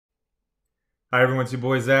Hi everyone, it's your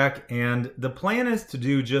boy Zach, and the plan is to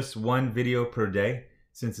do just one video per day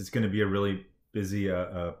since it's going to be a really busy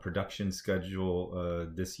production schedule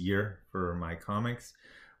this year for my comics.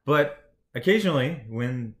 But occasionally,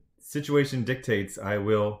 when situation dictates, I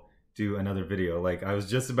will do another video. Like I was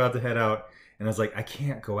just about to head out and I was like, I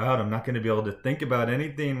can't go out. I'm not going to be able to think about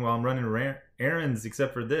anything while I'm running errands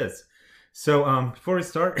except for this. So before we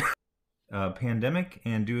start, pandemic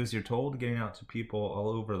and do as you're told, getting out to people all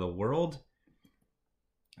over the world.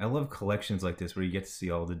 I love collections like this where you get to see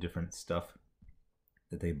all the different stuff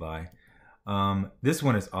that they buy. This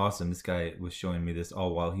one is awesome. This guy was showing me this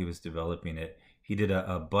all while he was developing it. He did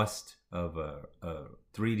a bust of a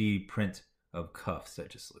 3D print of cuffs that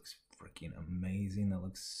just looks freaking amazing. That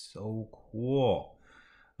looks so cool.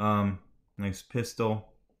 Nice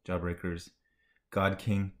pistol, Jawbreakers, God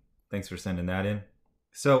King. Thanks for sending that in.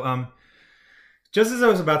 So, just as I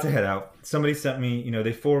was about to head out, somebody sent me,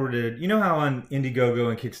 they forwarded, you know how on Indiegogo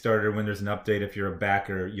and Kickstarter, when there's an update, if you're a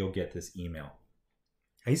backer, you'll get this email.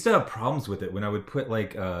 I used to have problems with it. When I would put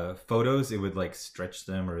like photos, it would like stretch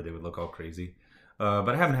them or they would look all crazy. But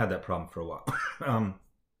I haven't had that problem for a while.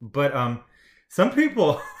 But some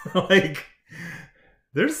people, like,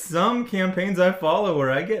 there's some campaigns I follow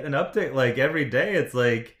where I get an update like every day. It's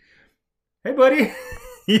like, hey buddy.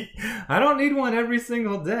 I don't need one every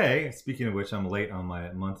single day. Speaking of which, I'm late on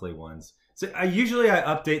my monthly ones. So usually I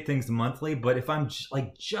update things monthly, but if I'm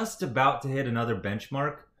like just about to hit another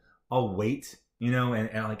benchmark, I'll wait, and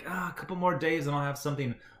like, a couple more days and I'll have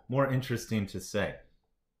something more interesting to say.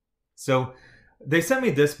 So they sent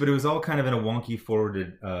me this, but it was all kind of in a wonky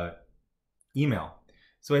forwarded email.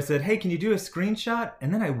 So I said, hey, can you do a screenshot?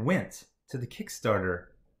 And then I went to the Kickstarter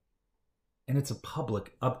and it's a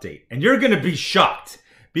public update. And you're going to be shocked.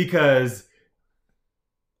 Because,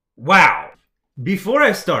 wow. Before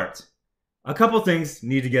I start, a couple things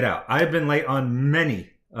need to get out. I have been late on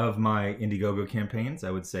many of my Indiegogo campaigns. I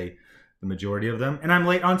would say the majority of them. And I'm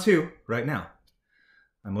late on 2 right now.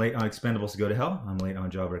 I'm late on Expendables to Go to Hell. I'm late on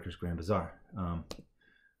Jawbreakers Grand Bazaar.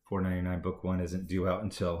 $4.99 book 1 isn't due out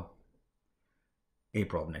until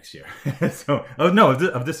April of next year. So,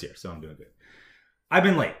 of this year. So I'm doing good. I've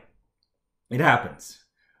been late. It happens.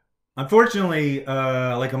 Unfortunately,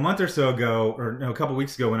 like a month or so ago, or no, a couple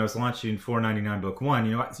weeks ago when I was launching $4.99 book 1,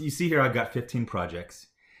 you see here I've got 15 projects.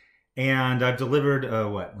 And I've delivered,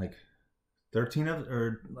 like 13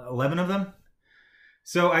 or 11 of them?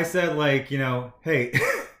 So I said like, hey,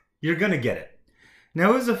 you're going to get it.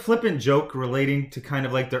 Now it was a flippant joke relating to kind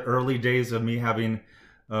of like the early days of me having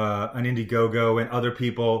an Indiegogo and other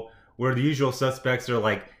people where the usual suspects are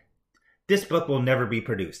like, this book will never be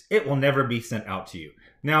produced. It will never be sent out to you.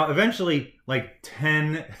 Now, eventually, like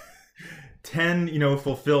 10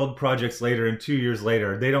 fulfilled projects later and 2 years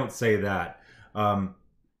later, they don't say that.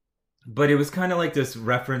 But it was kind of like this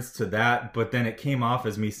reference to that, but then it came off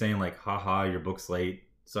as me saying like, haha, your book's late,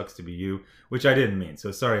 sucks to be you, which I didn't mean,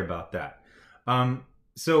 so sorry about that.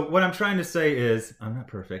 So what I'm trying to say is, I'm not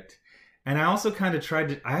perfect. And I also kind of tried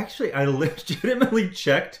to, I legitimately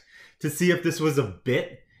checked to see if this was a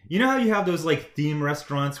bit. You know how you have those like theme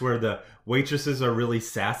restaurants where the waitresses are really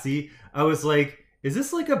sassy? I was like, is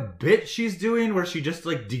this like a bit she's doing where she just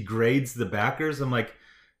like degrades the backers? I'm like,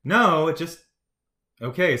 no, it just,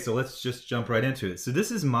 okay, so let's just jump right into it. So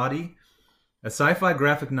this is Mahdi, a sci-fi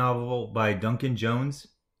graphic novel by Duncan Jones,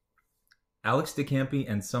 Alex DeCampi,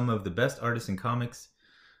 and some of the best artists in comics.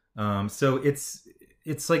 So it's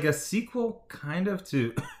like a sequel kind of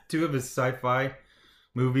to 2 of his sci-fi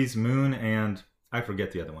movies, Moon and I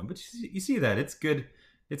forget the other one, but you see that. It's good.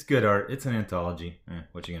 It's good art. It's an anthology.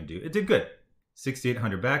 What you gonna do? It did good.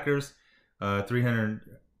 6,800 backers,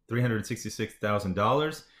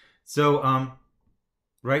 $366,000. So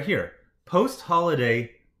right here,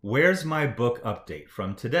 post-holiday, where's my book update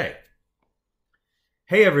from today?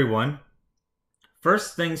 Hey everyone.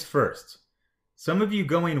 First things first. Some of you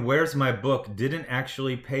going, where's my book, didn't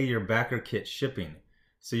actually pay your backer kit shipping,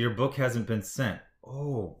 so your book hasn't been sent.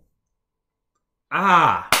 Oh.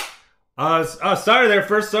 Sorry there,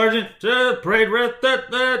 First Sergeant.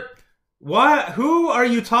 What? Who are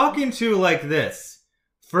you talking to like this?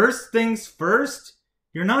 First things first?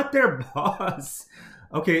 You're not their boss.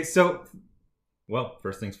 Okay, so, well,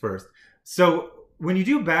 first things first. So when you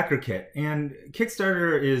do backer kit, and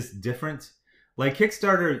Kickstarter is different. Like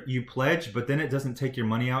Kickstarter, you pledge, but then it doesn't take your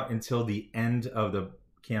money out until the end of the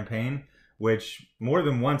campaign. Which more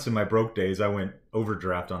than once in my broke days, I went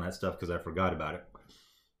overdraft on that stuff because I forgot about it.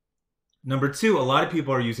 Number 2, a lot of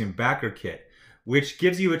people are using backer kit, which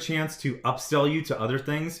gives you a chance to upsell you to other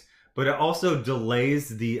things, but it also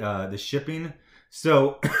delays the shipping.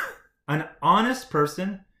 So an honest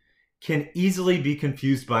person can easily be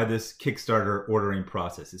confused by this Kickstarter ordering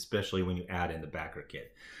process, especially when you add in the backer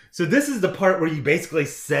kit. So this is the part where you basically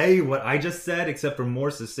say what I just said, except for more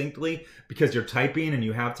succinctly, because you're typing and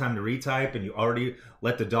you have time to retype and you already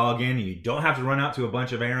let the dog in and you don't have to run out to a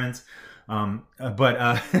bunch of errands.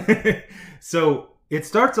 So it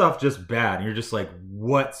starts off just bad and you're just like,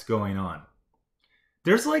 what's going on?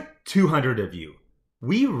 There's like 200 of you.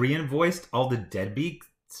 We re-invoiced all the deadbeats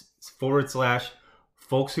 /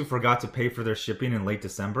 folks who forgot to pay for their shipping in late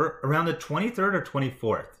December around the 23rd or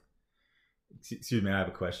 24th. Excuse me, I have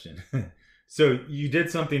a question. So you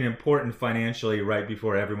did something important financially right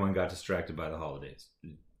before everyone got distracted by the holidays.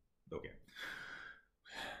 Okay.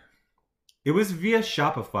 It was via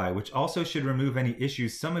Shopify, which also should remove any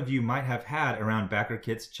issues some of you might have had around backer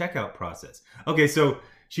kit's checkout process. Okay, so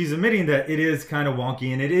she's admitting that it is kind of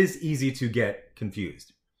wonky and it is easy to get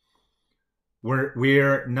confused.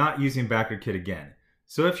 We're not using backer kit again.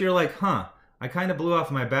 So if you're like, I kind of blew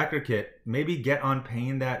off my backer kit, maybe get on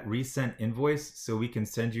paying that resent invoice so we can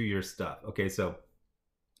send you your stuff. Okay, so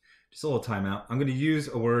just a little timeout. I'm going to use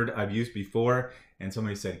a word I've used before, and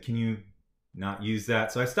somebody said, can you not use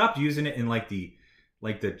that? So I stopped using it in like the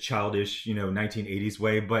childish, 1980s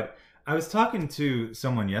way. But I was talking to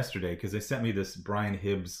someone yesterday because they sent me this Brian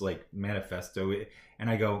Hibbs manifesto, and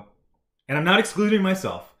I go, and I'm not excluding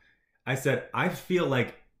myself. I said, I feel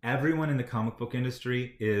like everyone in the comic book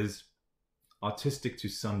industry is autistic to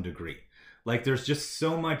some degree. Like there's just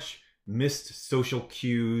so much missed social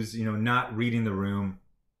cues, not reading the room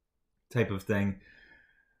type of thing.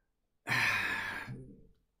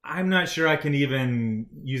 I'm not sure I can even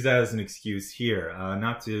use that as an excuse here.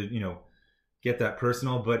 Not to, get that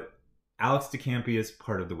personal, but Alex DeCampi is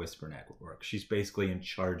part of the Whisper Network. She's basically in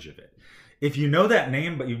charge of it. If you know that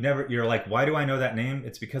name, but you're like, why do I know that name?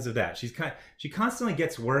 It's because of that. She constantly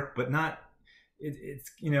gets work, but not, it's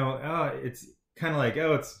kind of like,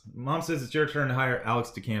 it's mom says it's your turn to hire Alex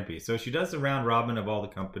DeCampi. So she does the round robin of all the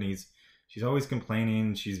companies. She's always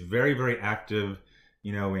complaining. She's very, very active,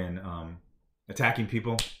 in attacking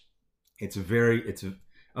people. I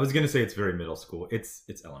was going to say it's very middle school. It's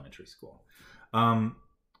elementary school.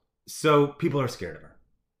 So people are scared of her.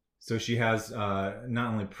 So she has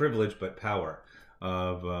not only privilege but power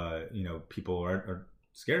of people are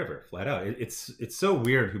scared of her flat out. It's so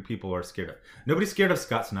weird who people are scared of. Nobody's scared of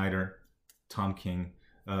Scott Snyder, Tom King.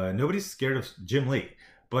 Nobody's scared of Jim Lee,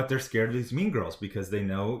 but they're scared of these mean girls because they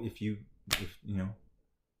know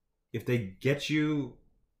if they get you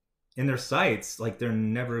in their sights, like they're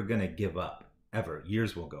never gonna give up ever.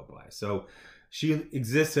 Years will go by. So she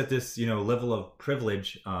exists at this level of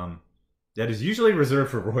privilege that is usually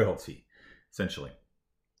reserved for royalty, essentially.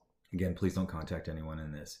 Again, please don't contact anyone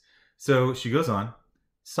in this. So she goes on.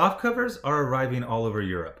 Soft covers are arriving all over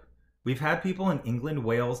Europe. We've had people in England,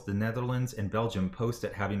 Wales, the Netherlands, and Belgium post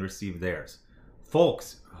at having received theirs.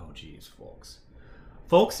 Folks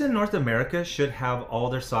in North America should have all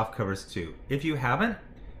their soft covers too. If you haven't,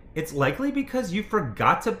 it's likely because you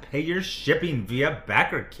forgot to pay your shipping via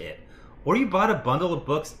backer kit, or you bought a bundle of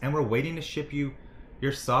books and we're waiting to ship you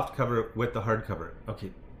your soft cover with the hardcover.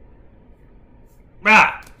 Okay.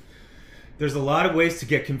 There's a lot of ways to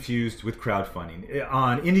get confused with crowdfunding.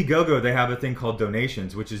 On Indiegogo, they have a thing called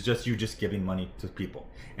donations, which is just you giving money to people.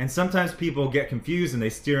 And sometimes people get confused and they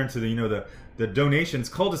steer into the donations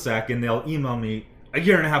cul-de-sac, and they'll email me a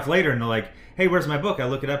year and a half later and they're like, hey, where's my book? I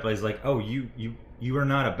look it up. I was like, oh, you are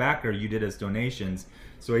not a backer. You did as donations.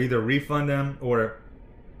 So I either refund them, or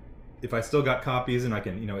if I still got copies and I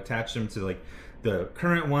can attach them to the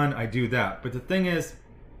current one, I do that. But the thing is,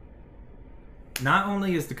 not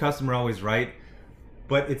only is the customer always right,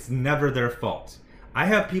 but it's never their fault. I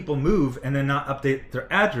have people move and then not update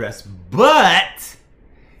their address, but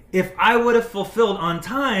if I would have fulfilled on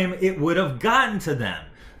time, it would have gotten to them.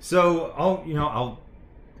 So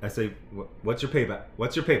I say, what's your PayPal?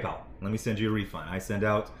 What's your PayPal? Let me send you a refund. I send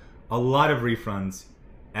out a lot of refunds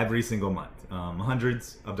every single month.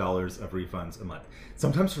 Hundreds of dollars of refunds a month.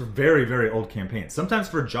 Sometimes for very, very old campaigns. Sometimes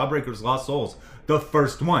for Jawbreakers Lost Souls, the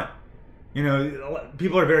first one.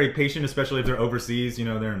 People are very patient, especially if they're overseas.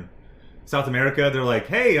 They're in South America. They're like,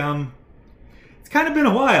 hey, it's kind of been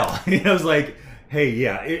a while. It's like, hey,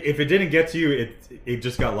 yeah, if it didn't get to you, it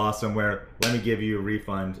just got lost somewhere. Let me give you a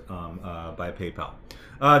refund by PayPal.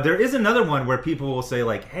 There is another one where people will say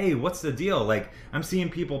like, hey, what's the deal? Like, I'm seeing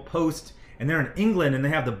people post and they're in England and they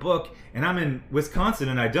have the book, and I'm in Wisconsin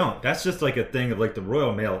and I don't. That's just like a thing of like the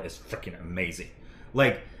Royal Mail is freaking amazing.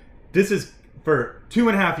 Like, this is for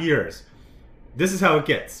 2.5 years. This is how it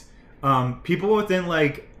gets. People within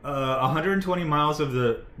like 120 miles of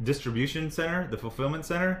the distribution center, the fulfillment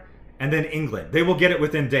center, and then England. They will get it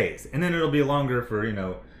within days, and then it'll be longer for, you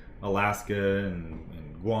know, Alaska and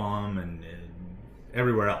Guam and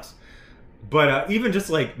everywhere else. But even just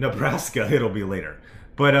like Nebraska, it'll be later.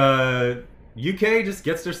 But UK just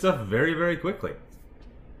gets their stuff very, very quickly.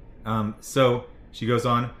 So she goes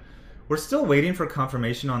on, we're still waiting for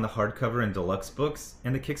confirmation on the hardcover and deluxe books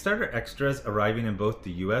and the Kickstarter extras arriving in both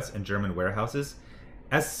the US and German warehouses.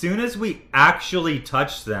 As soon as we actually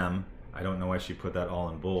touch them, I don't know why she put that all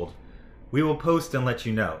in bold, we will post and let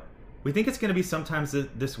you know. We think it's going to be sometimes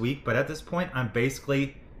this week, but at this point, I'm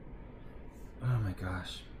basically... Oh my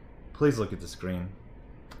gosh. Please look at the screen.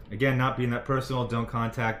 Again, not being that personal, don't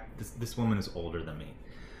contact. This woman is older than me.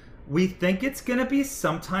 We think it's going to be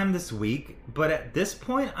sometime this week, but at this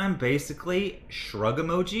point, I'm basically shrug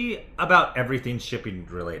emoji about everything shipping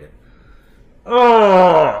related.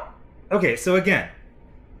 Oh! Okay, so again,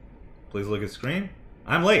 please look at the screen.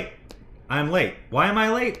 I'm late. I'm late. Why am I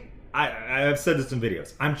late? I've said this in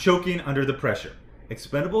videos. I'm choking under the pressure.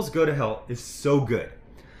 Expendables Go to Hell is so good.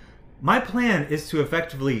 My plan is to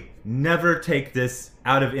effectively never take this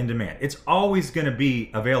out of in demand. It's always going to be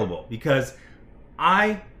available because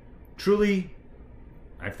I feel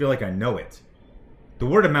like I know it. The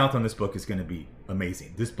word of mouth on this book is going to be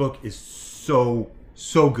amazing. This book is so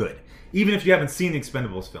good. Even if you haven't seen the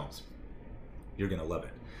Expendables films, you're going to love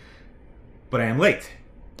it. But I am late.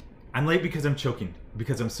 I'm late because I'm choking,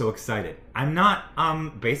 because I'm so excited. I'm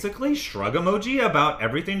not, basically shrug emoji about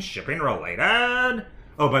everything shipping related.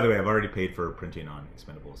 Oh, by the way, I've already paid for printing on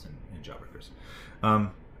Expendables and JAWBREAKERS.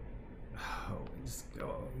 Just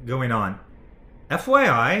going on.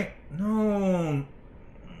 FYI, no,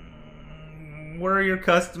 we're your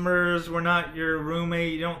customers. We're not your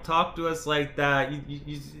roommate. You don't talk to us like that.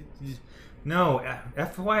 No,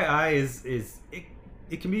 FYI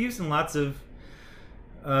it can be used in lots of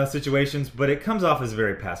situations, but it comes off as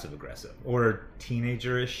very passive aggressive or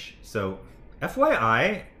teenager-ish. So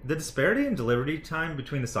FYI, the disparity in delivery time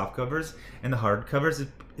between the soft covers and the hard covers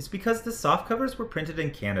is because the soft covers were printed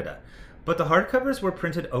in Canada, but the hard covers were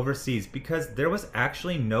printed overseas because there was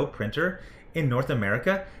actually no printer in North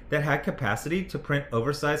America that had capacity to print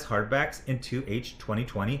oversized hardbacks in 2H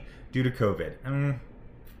 2020 due to COVID.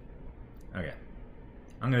 Okay,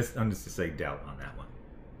 I'm just gonna say doubt on that one.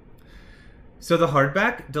 So the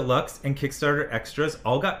hardback, deluxe, and Kickstarter extras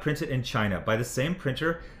all got printed in China by the same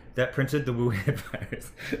printer that printed the Wuhan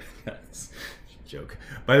virus. That's a joke.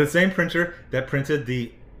 By the same printer that printed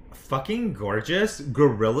the fucking gorgeous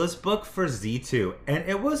Gorillas book for Z2. And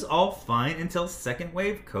it was all fine until second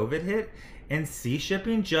wave COVID hit and sea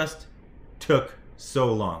shipping just took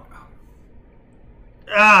so long.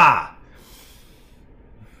 Ah!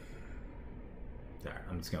 There,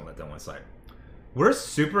 I'm just gonna let that one slide. We're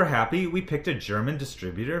super happy we picked a German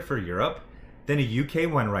distributor for Europe than a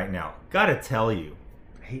UK one right now. Gotta tell you.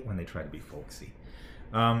 I hate when they try to be folksy.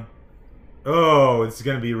 Oh, it's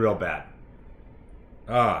gonna be real bad.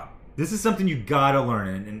 This is something you gotta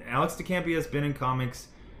learn. And Alex DeCampi has been in comics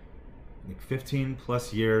like 15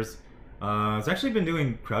 plus years. He's actually been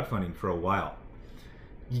doing crowdfunding for a while.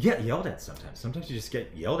 You get yelled at sometimes. Sometimes you just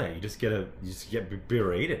get yelled at. You just get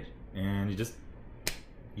berated, and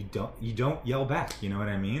you don't yell back. You know what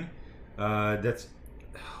I mean? That's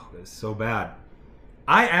so bad.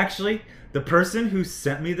 The person who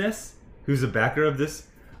sent me this, who's a backer of this,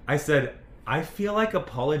 I said, I feel like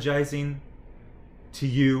apologizing to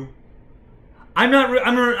you. I'm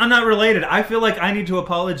not related. I feel like I need to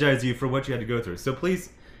apologize to you for what you had to go through. So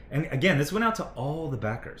please, and again, this went out to all the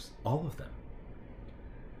backers, all of them.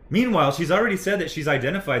 Meanwhile, she's already said that she's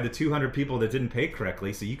identified the 200 people that didn't pay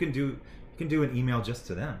correctly, so you can do an email just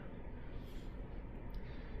to them.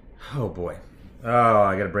 Oh boy. Oh,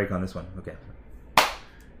 I got a break on this one. Okay.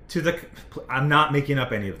 I'm not making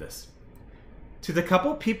up any of this. To the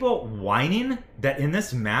couple people whining that in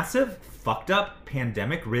this massive, fucked up,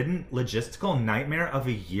 pandemic-ridden logistical nightmare of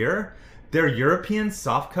a year, their European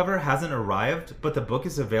softcover hasn't arrived, but the book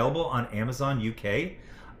is available on Amazon UK,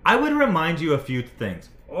 I would remind you a few things.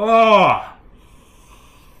 Oh!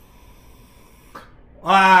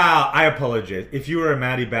 Wow, I apologize. If you were a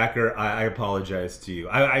Maddie backer, I apologize to you.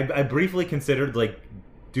 I briefly considered like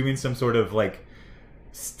doing some sort of like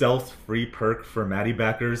stealth free perk for Maddie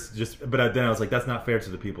backers, but then I was like, that's not fair to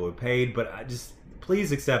the people who paid. But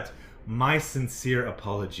please accept my sincere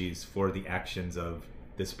apologies for the actions of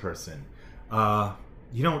this person.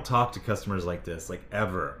 You don't talk to customers like this, like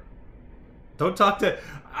ever.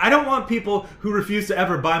 I don't want people who refuse to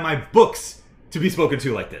ever buy my books to be spoken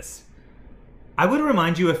to like this. I would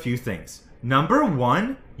remind you a few things. Number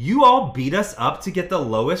one, you all beat us up to get the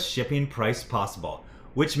lowest shipping price possible.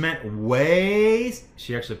 which meant way,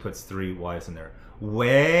 she actually puts 3 Y's in there,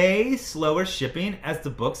 way slower shipping as the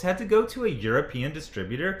books had to go to a European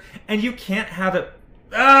distributor, and you can't have it.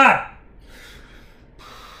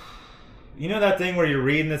 You know that thing where you're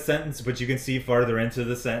reading the sentence, but you can see farther into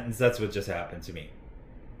the sentence? That's what just happened to me.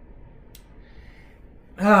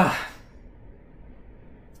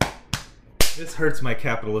 This hurts my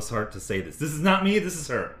capitalist heart to say this. This is not me, this is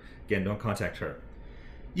her. Again, don't contact her.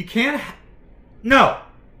 You can't... No!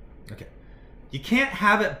 Okay. You can't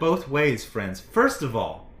have it both ways, friends. First of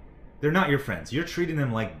all, they're not your friends. You're treating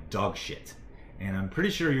them like dog shit. And I'm pretty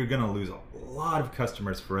sure you're going to lose a lot of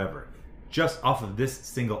customers forever just off of this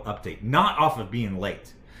single update, not off of being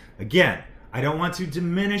late. Again, I don't want to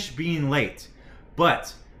diminish being late,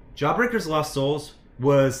 but Jawbreakers Lost Souls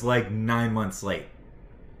was like 9 months late.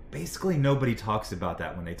 Basically, nobody talks about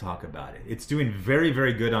that when they talk about it. It's doing very,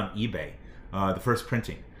 very good on eBay, the first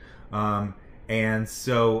printing. And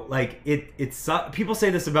so, like, it's people say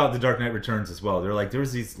this about The Dark Knight Returns as well. They're like, there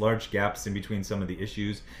was these large gaps in between some of the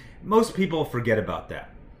issues. Most people forget about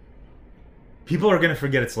that. People are going to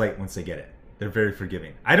forget it's late once they get it. They're very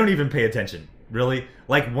forgiving. I don't even pay attention, really.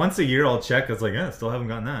 Like, once a year I'll check. I was like, still haven't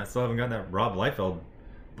gotten that. Still haven't gotten that Rob Liefeld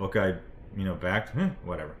book I, backed.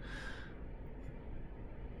 Whatever.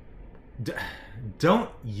 Don't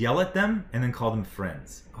yell at them and then call them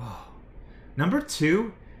friends. Oh. Number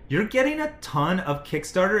 2, you're getting a ton of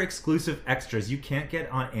Kickstarter exclusive extras you can't get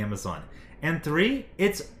on Amazon. And 3,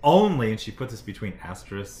 it's only, and she put this between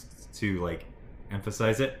asterisks to like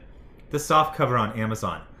emphasize it, the softcover on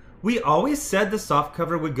Amazon. We always said the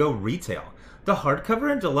softcover would go retail. The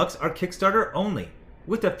hardcover and deluxe are Kickstarter only,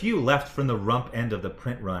 with a few left from the rump end of the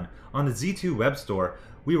print run on the Z2 web store.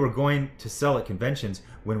 We were going to sell at conventions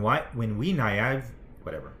when we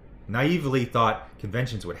naively thought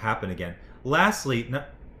conventions would happen again. Lastly,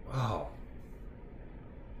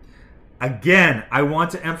 again, I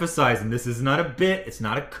want to emphasize, and this is not a bit, it's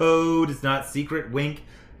not a code, it's not secret wink.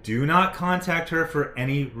 Do not contact her for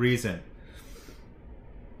any reason.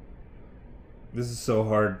 This is so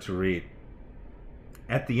hard to read.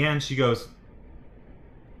 At the end, she goes,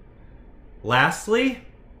 lastly,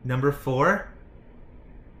 number 4,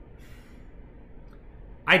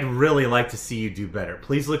 I'd really like to see you do better.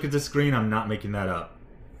 Please look at the screen. I'm not making that up.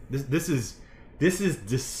 This is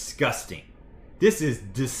disgusting. This is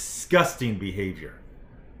disgusting behavior.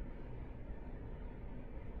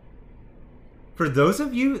 For those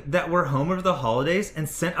of you that were home over the holidays and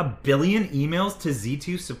sent a billion emails to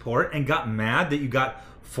Z2 support and got mad that you got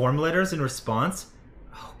form letters in response,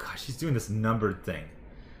 oh gosh, she's doing this numbered thing.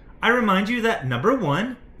 I remind you that number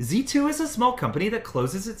 1, Z2 is a small company that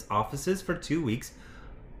closes its offices for 2 weeks,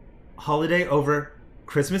 holiday over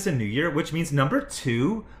Christmas and New Year, which means number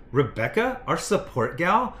 2, Rebecca, our support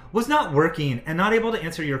gal, was not working and not able to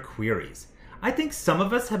answer your queries. I think some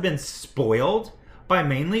of us have been spoiled by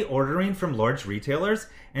mainly ordering from large retailers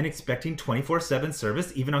and expecting 24/7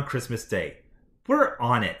 service even on Christmas Day. We're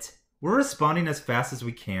on it. We're responding as fast as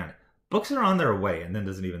we can. Books are on their way, and then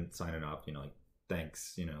doesn't even sign it off, like,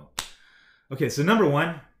 thanks, Okay, so number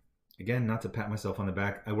 1, again, not to pat myself on the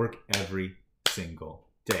back, I work every single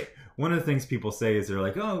day. One of the things people say is they're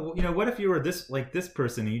like, oh, what if you were this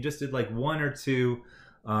person and you just did like 1 or 2,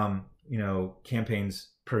 campaigns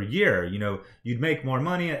per year, you'd make more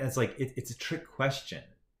money. It's like, it's a trick question.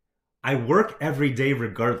 I work every day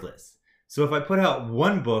regardless. So if I put out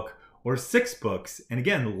 1 book or 6 books, and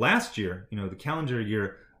again, last year, the calendar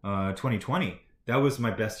year 2020, that was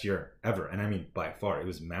my best year ever. And I mean, by far, it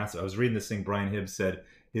was massive. I was reading this thing, Brian Hibbs said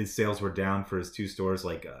his sales were down for his 2 stores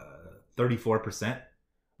like 34%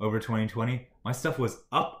 over 2020. My stuff was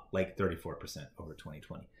up like 34% over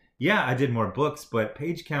 2020. Yeah, I did more books, but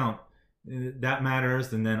page count, that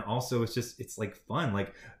matters. And then also it's like fun.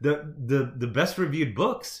 Like the best reviewed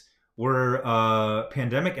books were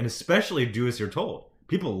Pandemic and especially Do As You're Told.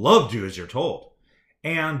 People love Do As You're Told.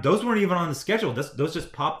 And those weren't even on the schedule. Those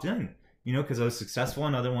just popped in, because I was successful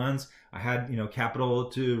in other ones. I had, capital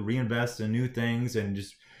to reinvest in new things and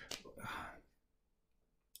just...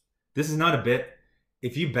 This is not a bit.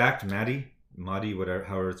 If you backed Maddie, whatever,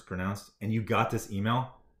 however it's pronounced, and you got this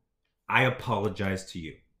email, I apologize to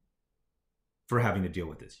you for having to deal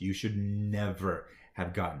with this. You should never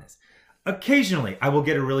have gotten this. Occasionally, I will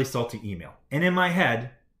get a really salty email. And in my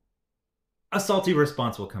head, a salty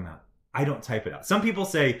response will come out. I don't type it out. Some people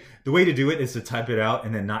say the way to do it is to type it out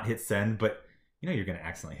and then not hit send, but you're going to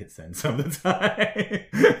accidentally hit send some of the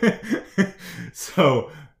time.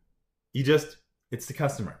 So it's the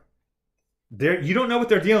customer. You don't know what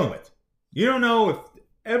they're dealing with. You don't know if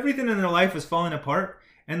everything in their life is falling apart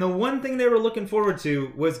And the one thing they were looking forward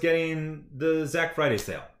to was getting the Zach Friday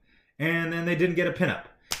sale. And then they didn't get a pinup.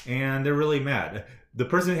 And they're really mad. The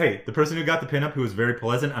person who got the pinup, who was very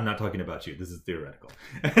pleasant, I'm not talking about you. This is theoretical.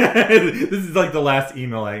 This is like the last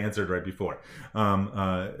email I answered right before.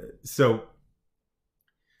 So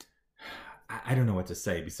I don't know what to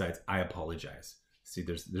say besides I apologize. See,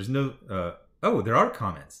 there's no... oh, there are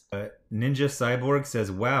comments. Ninja Cyborg says,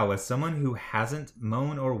 wow, as someone who hasn't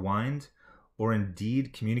moaned or whined or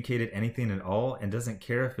indeed communicated anything at all and doesn't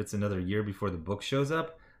care if it's another year before the book shows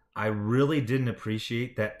up, I really didn't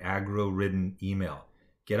appreciate that aggro-ridden email.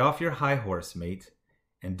 Get off your high horse, mate,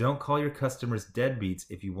 and don't call your customers deadbeats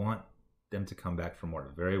if you want them to come back for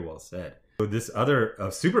more. Very well said. So this other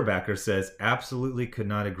super backer says, absolutely could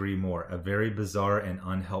not agree more. A very bizarre and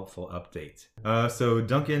unhelpful update. So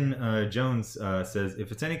Duncan Jones says,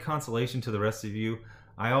 if it's any consolation to the rest of you,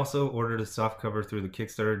 I also ordered a softcover through the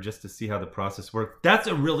Kickstarter just to see how the process worked. That's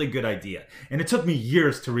a really good idea. And it took me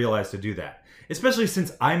years to realize to do that. Especially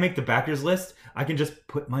since I make the backers list, I can just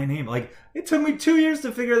put my name. Like, it took me 2 years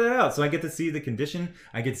to figure that out. So I get to see the condition.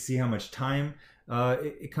 I get to see how much time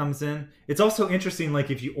it comes in. It's also interesting, like,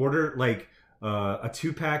 if you order, like, a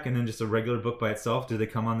 2-pack and then just a regular book by itself, do they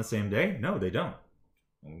come on the same day? No, they don't.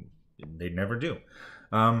 They never do.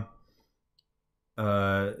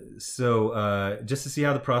 Just to see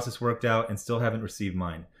how the process worked out and still haven't received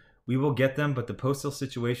mine. We will get them, but the postal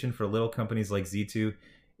situation for little companies like Z2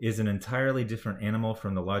 is an entirely different animal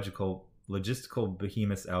from the logistical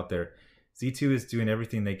behemoths out there. Z2 is doing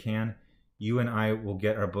everything they can. You and I will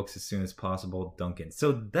get our books as soon as possible, Duncan.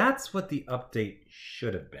 So that's what the update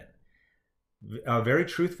should have been. Very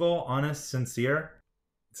truthful, honest, sincere.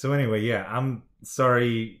 So anyway, yeah, I'm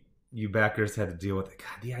sorry you backers had to deal with it.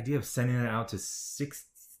 God, the idea of sending it out to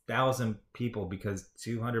 6,000 people because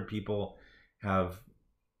 200 people have...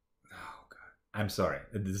 Oh, God. I'm sorry.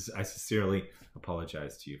 I sincerely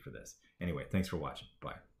apologize to you for this. Anyway, thanks for watching.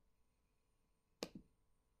 Bye.